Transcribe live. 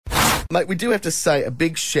Mate, we do have to say a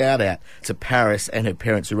big shout-out to Paris and her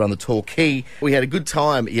parents who run the Torquay. We had a good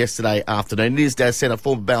time yesterday afternoon. It is Daz Centre,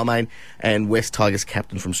 former Balmain and West Tigers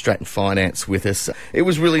captain from Stratton Finance with us. It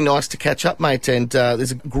was really nice to catch up, mate, and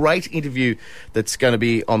there's a great interview that's going to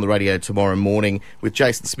be on the radio tomorrow morning with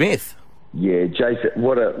Jason Smith. Yeah, Jason,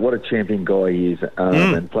 what a champion guy he is,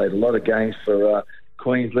 and played a lot of games for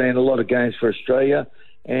Queensland, a lot of games for Australia.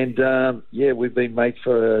 And, we've been mates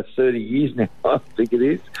for 30 years now, I think it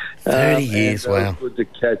is. 30 years, wow. It was good to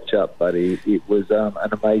catch up, buddy. It was an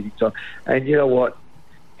amazing time. And you know what?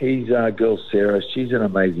 His girl, Sarah, she's an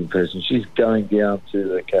amazing person. She's going down to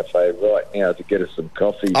the cafe right now to get us some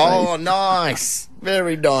coffee. Oh, nice.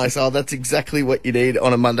 Very nice. Oh, that's exactly what you need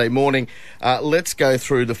on a Monday morning. Let's go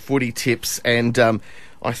through the footy tips. And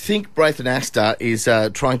I think Braithen Astor is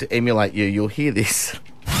trying to emulate you. You'll hear this.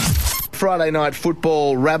 Friday night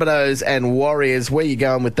football, Rabbitohs and Warriors. Where are you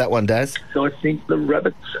going with that one, Daz? So I think the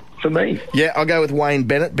Rabbits for me. Yeah, I'll go with Wayne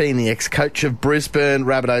Bennett, being the ex-coach of Brisbane.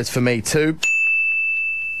 Rabbitohs for me too.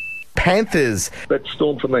 Panthers. That's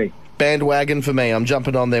Storm for me. Bandwagon for me. I'm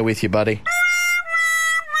jumping on there with you, buddy.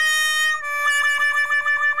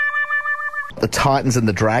 The Titans and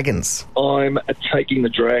the Dragons. I'm taking the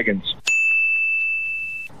Dragons.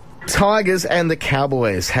 Tigers and the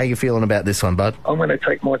Cowboys. How you feeling about this one, bud? I'm going to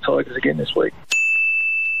take my Tigers again this week.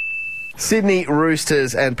 Sydney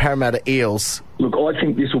Roosters and Parramatta Eels. Look, I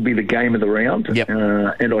think this will be the game of the round. Yep.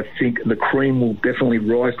 And I think the cream will definitely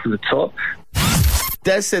rise to the top.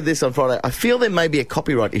 Daz said this on Friday. I feel there may be a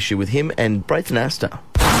copyright issue with him and Braithen Astor.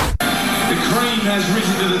 The cream has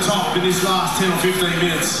risen to the top in this last 10 or 15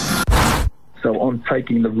 minutes. So I'm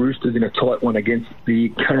taking the Roosters in a tight one against the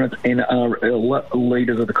current NRL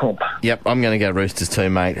leaders of the comp. Yep, I'm going to go Roosters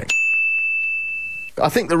too, mate. I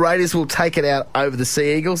think the Raiders will take it out over the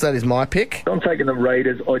Sea Eagles. That is my pick. I'm taking the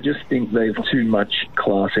Raiders. I just think they've too much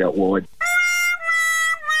class out wide.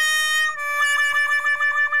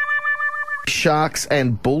 Sharks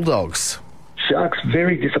and Bulldogs. Sharks,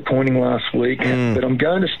 very disappointing last week, but I'm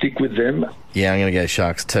going to stick with them. Yeah, I'm going to go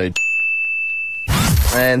Sharks too.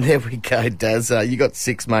 And there we go, Daz. You got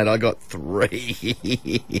 6, mate. I got 3.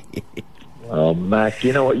 Oh, Mac,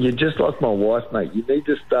 you know what? You're just like my wife, mate. You need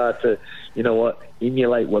to start to,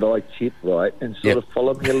 emulate what I tip, right, and sort of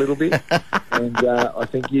follow me a little bit. And I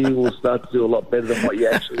think you will start to do a lot better than what you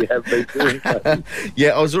actually have been doing. Yeah,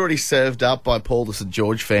 I was already served up by Paul, the St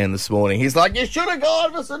George fan, this morning. He's like, you should have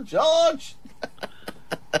gone for St George.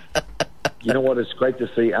 You know what? It's great to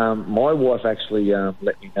see. My wife actually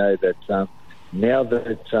let me know that now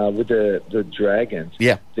that with the Dragons,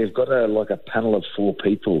 they've got a panel of 4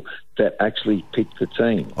 people that actually pick the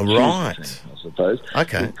team. Oh, right. The team, I suppose.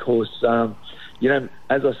 Okay. Because,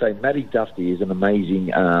 as I say, Matty Duffy is an amazing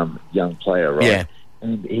young player, right? Yeah.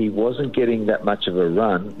 And he wasn't getting that much of a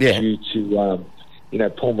run due to,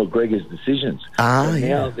 Paul McGregor's decisions.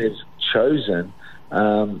 Now they've chosen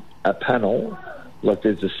a panel, like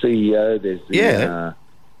there's the CEO, there's the...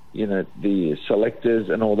 the selectors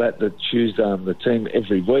and all that choose the team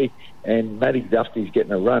every week, and Matty Duffy's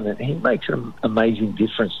getting a run, and he makes an amazing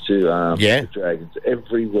difference to the Dragons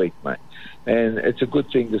every week, mate. And it's a good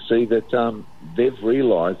thing to see that they've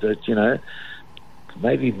realised that,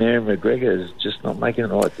 maybe Mary McGregor is just not making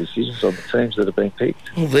the right decisions on the teams that have been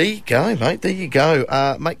picked. Well, there you go, mate. There you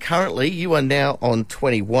go. Mate, currently you are now on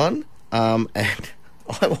 21, and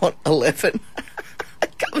I want 11.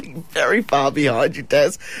 Coming very far behind you,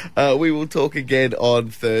 Daz. We will talk again on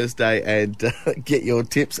Thursday and get your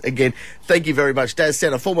tips again. Thank you very much, Daz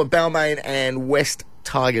Centre, former Balmain and West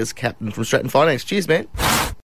Tigers captain from Stratton Finance. Cheers, man.